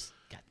 But yours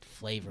got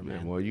flavor,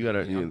 man. Well, you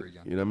gotta, you know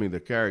what I mean? The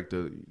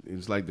character,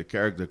 it's like the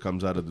character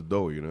comes out of the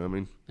dough, you know what I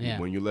mean? Yeah.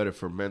 When you let it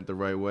ferment the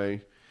right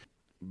way,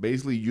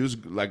 basically use,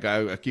 like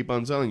I keep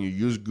on telling you,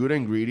 use good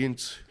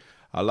ingredients.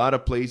 A lot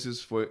of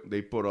places,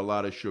 they put a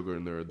lot of sugar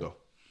in their dough.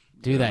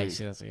 Do they?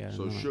 So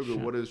sugar,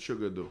 what does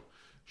sugar do?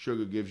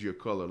 Sugar gives you a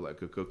color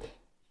like a cookie.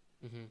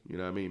 You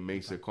know what I mean?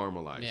 Makes it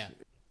caramelize. Yeah.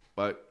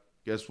 But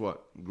guess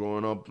what?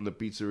 Growing up in the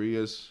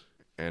pizzerias,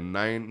 and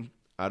 9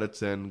 out of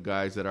 10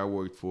 guys that I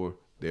worked for,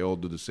 they all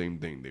do the same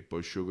thing. They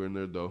put sugar in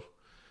their dough,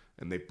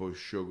 and they put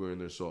sugar in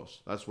their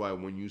sauce. That's why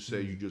when you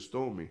say, you just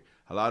told me,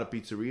 a lot of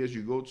pizzerias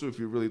you go to, if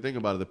you really think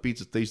about it, the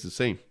pizza tastes the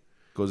same.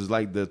 Because it's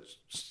like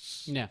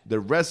the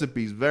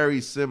recipe is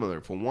very similar.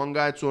 From one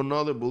guy to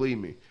another, believe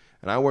me.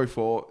 And I work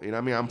for, you know what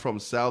I mean? I'm from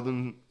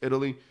southern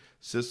Italy,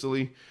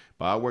 Sicily.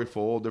 But I work for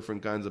all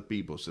different kinds of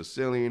people.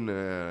 Sicilian,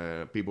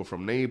 people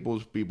from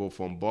Naples, people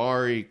from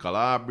Bari,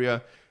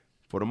 Calabria.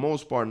 For the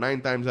most part,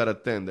 9 times out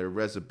of 10, their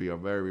recipe are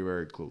very,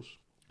 very close.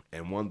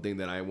 And one thing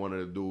that I wanted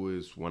to do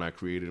is when I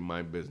created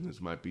my business,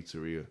 my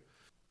pizzeria,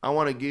 I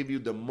want to give you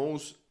the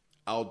most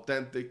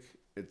authentic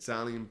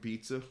Italian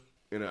pizza,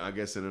 I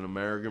guess in an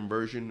American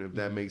version, if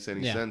that makes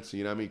any sense.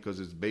 You know what I mean? Because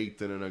it's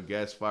baked in a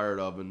gas-fired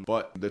oven.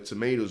 But the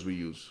tomatoes we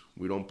use,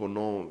 we don't put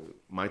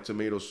my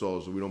tomato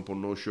sauce, we don't put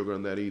no sugar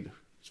in that either.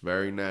 It's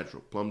very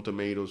natural. Plum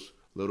tomatoes,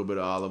 a little bit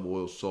of olive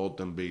oil, salt,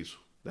 and basil.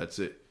 That's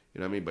it. You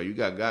know what I mean? But you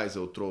got guys that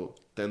will throw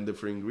 10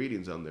 different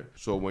ingredients on there.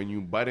 So when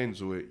you bite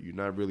into it, you're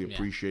not really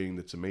appreciating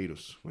the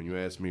tomatoes. When you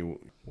ask me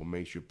what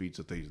makes your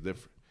pizza taste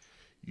different,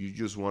 you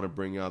just want to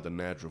bring out the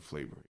natural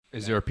flavor.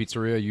 Is there a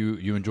pizzeria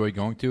you enjoy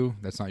going to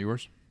that's not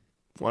yours?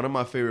 One of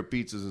my favorite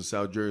pizzas in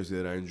South Jersey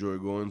that I enjoy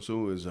going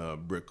to is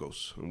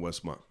Brickos in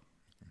Westmont.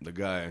 The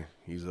guy,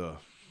 he's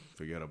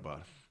forget about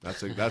it.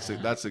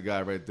 That's a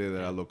guy right there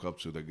that I look up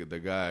to. The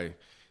guy,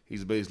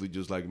 he's basically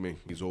just like me.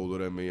 He's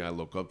older than me. I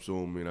look up to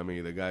him. You know what I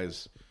mean? The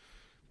guy's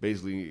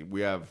basically,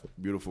 we have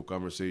beautiful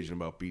conversation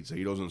about pizza.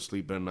 He doesn't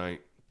sleep at night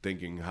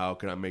thinking, how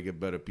can I make a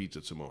better pizza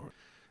tomorrow?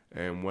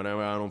 And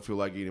whenever I don't feel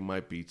like eating my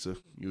pizza,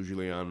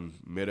 usually on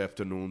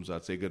mid-afternoons, I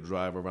take a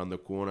drive around the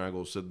corner. I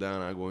go sit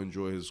down. I go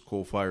enjoy his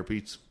coal-fired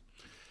pizza.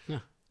 Yeah.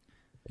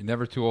 You're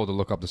never too old to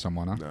look up to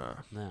someone, huh? Nah.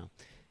 No.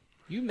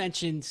 You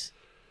mentioned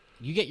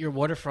you get your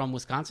water from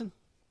Wisconsin?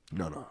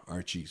 No,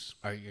 our cheese.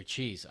 Or your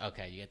cheese.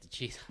 Okay, you get the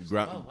cheese.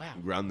 Wow.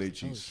 Grande Oh,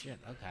 cheese. shit.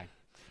 Okay.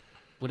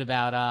 What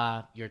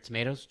about your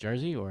tomatoes,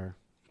 Jersey or?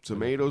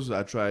 Tomatoes,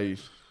 I try.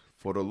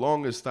 For the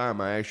longest time,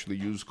 I actually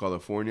used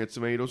California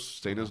tomatoes,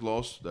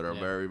 Stanislaus, that are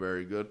very,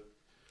 very good.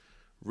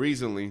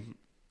 Recently,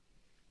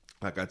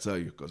 like I tell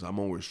you, because I'm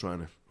always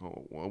trying to,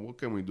 what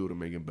can we do to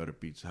make it better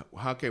pizza?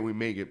 How can we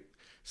make it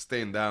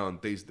stand out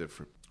and taste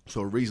different?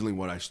 So recently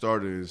what I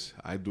started is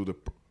I do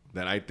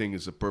that I think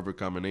is a perfect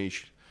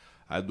combination.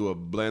 I do a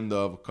blend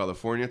of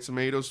California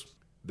tomatoes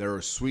that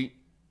are sweet,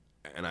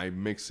 and I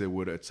mix it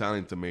with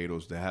Italian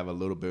tomatoes that have a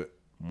little bit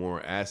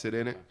more acid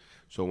in it.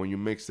 So when you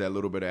mix that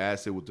little bit of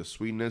acid with the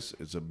sweetness,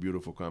 it's a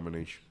beautiful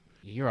combination.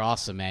 You're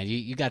awesome, man.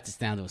 You got this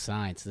down to a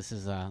science. This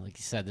is, like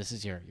you said, this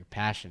is your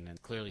passion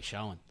and clearly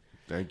showing.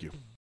 Thank you.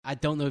 I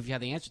don't know if you have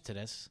the answer to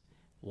this.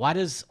 Why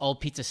does all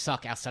pizza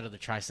suck outside of the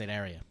tri-state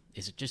area?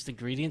 Is it just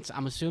ingredients,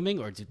 I'm assuming,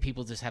 or do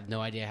people just have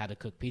no idea how to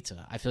cook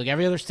pizza? I feel like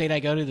every other state I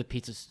go to, the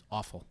pizza's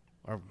awful.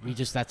 Are we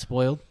just that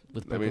spoiled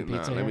with Brooklyn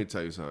pizza? Let me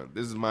tell you something.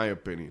 This is my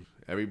opinion.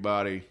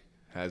 Everybody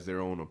has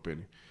their own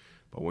opinion.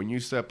 But when you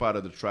step out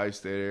of the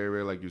tri-state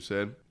area, like you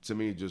said, to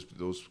me, just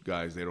those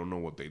guys, they don't know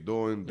what they're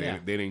doing. They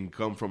didn't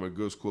come from a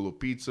good school of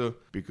pizza,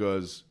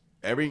 because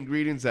every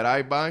ingredients that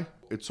I buy,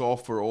 it's all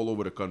for all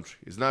over the country.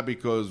 It's not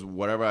because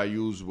whatever I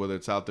use, whether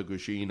it's Alta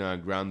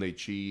Cucina, Grande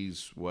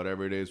cheese,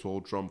 whatever it is,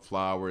 Whole Trump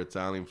flour,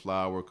 Italian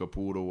flour,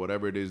 Caputo,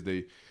 whatever it is,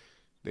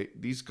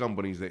 these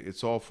companies,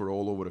 it's all for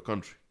all over the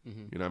country. Mm-hmm.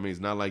 You know what I mean?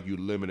 It's not like you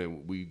limit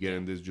it. We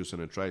getting this just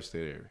in the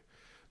tri-state area.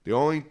 The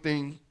only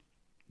thing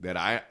that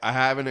I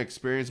haven't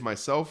experienced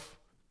myself,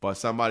 but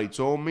somebody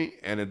told me,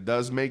 and it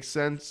does make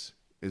sense,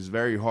 it's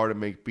very hard to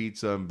make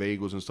pizza and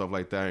bagels and stuff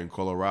like that in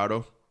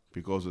Colorado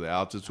because of the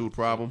altitude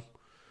problem.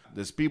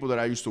 There's people that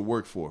I used to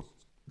work for.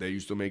 They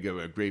used to make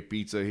a great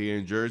pizza here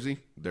in Jersey.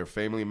 Their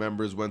family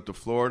members went to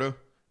Florida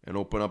and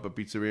opened up a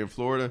pizzeria in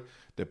Florida.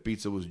 The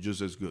pizza was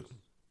just as good.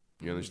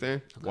 You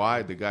understand? Okay.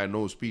 Why? The guy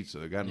knows pizza.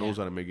 The guy knows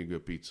how to make a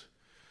good pizza.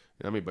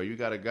 You know what I mean?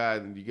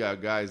 But you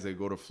got guys that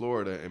go to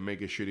Florida and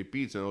make a shitty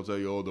pizza, and they'll tell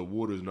you, oh, the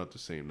water's not the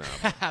same now.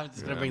 I was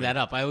just going to bring that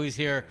up. I always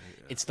hear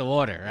it's the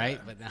water, right?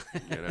 Yeah. But no.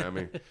 You know what I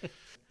mean?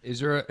 Is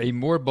there a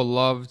more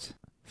beloved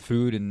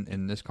food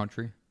in this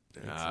country?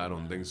 I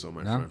don't think so,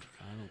 my No? friend.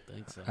 I don't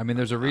think so. I mean,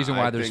 there's a reason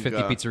why there's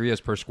 50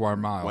 pizzerias per square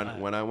mile.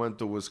 When I went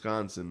to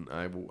Wisconsin,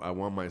 I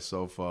won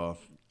myself a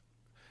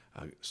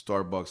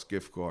Starbucks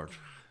gift card.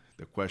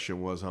 The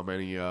question was how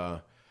many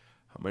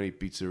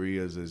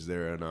pizzerias is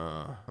there in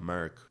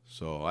America?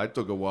 So I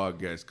took a wild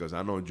guess because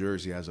I know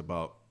Jersey has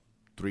about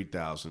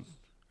 3,000,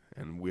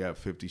 and we have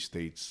 50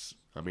 states.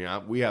 I mean,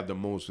 we have the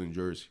most in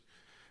Jersey.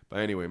 But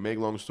anyway, make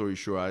long story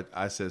short,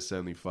 I said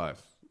 75.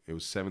 It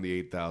was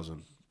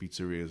 78,000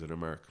 pizzerias in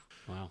America.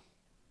 Wow.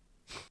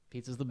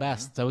 Pizza's the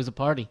best. It's always a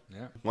party.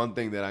 Yeah. One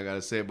thing that I got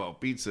to say about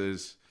pizza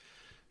is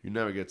you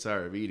never get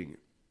tired of eating it.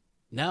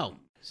 No.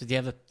 So do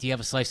you have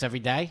a slice every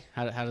day?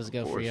 How does it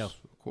go for you?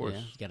 Of course. Yeah,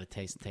 you got to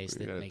taste You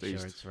it, gotta make taste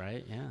sure it's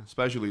right. Yeah.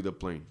 Especially the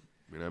plain.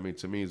 You know what I mean?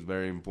 To me, it's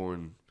very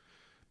important.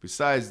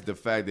 Besides the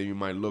fact that you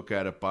might look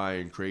at a pie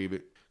and crave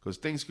it, because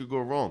things could go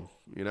wrong.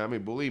 You know what I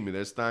mean? Believe me,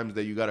 there's times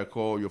that you got to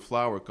call your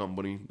flour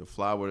company. The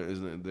flour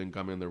didn't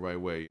come in the right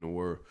way,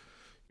 or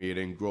it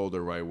didn't grow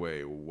the right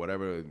way, or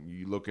whatever.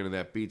 You look into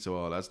that pizza,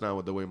 well, that's not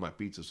what the way my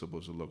pizza's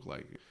supposed to look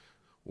like.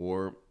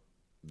 Or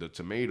the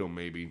tomato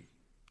maybe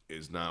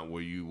is not what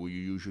you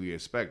usually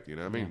expect. You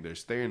know what I mean?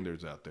 There's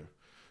standards out there.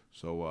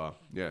 So,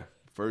 yeah.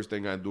 First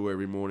thing I do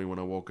every morning when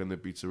I walk in the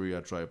pizzeria,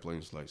 I try a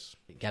plain slice.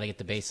 You got to get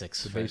the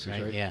basics.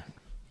 Right? Yeah.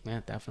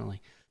 Yeah,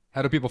 definitely.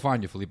 How do people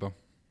find you, Filippo?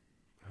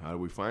 How do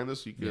we find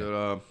us? You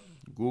can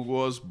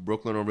Google us,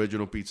 Brooklyn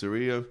Original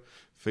Pizzeria,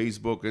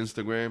 Facebook,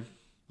 Instagram.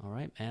 All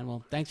right, man.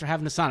 Well, thanks for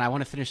having us on. I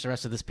want to finish the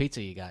rest of this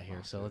pizza you got here,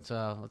 so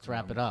let's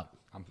wrap it up.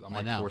 I'm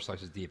like 4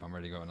 slices deep. I'm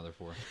ready to go another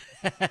 4.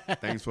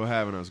 Thanks for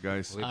having us,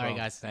 guys. All right,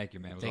 guys. Thank you,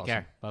 man. It was Take awesome.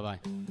 care. Bye-bye.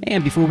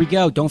 And before we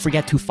go, don't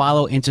forget to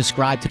follow and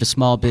subscribe to the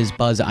Small Bizz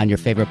Buzz on your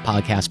favorite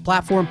podcast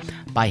platform.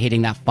 By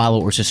hitting that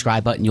follow or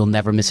subscribe button, you'll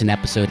never miss an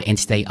episode and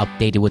stay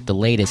updated with the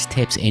latest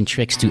tips and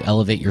tricks to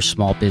elevate your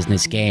small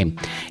business game.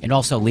 And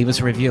also, leave us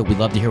a review. We'd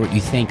love to hear what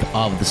you think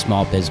of the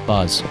Small Bizz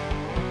Buzz.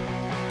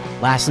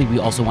 Lastly, we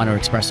also want to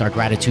express our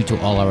gratitude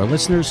to all our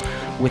listeners.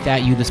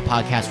 Without you, this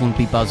podcast wouldn't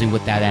be buzzing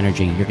with that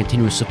energy. Your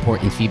continuous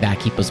support and feedback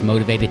keep us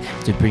motivated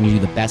to bring you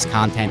the best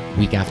content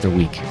week after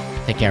week.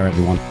 Take care,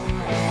 everyone.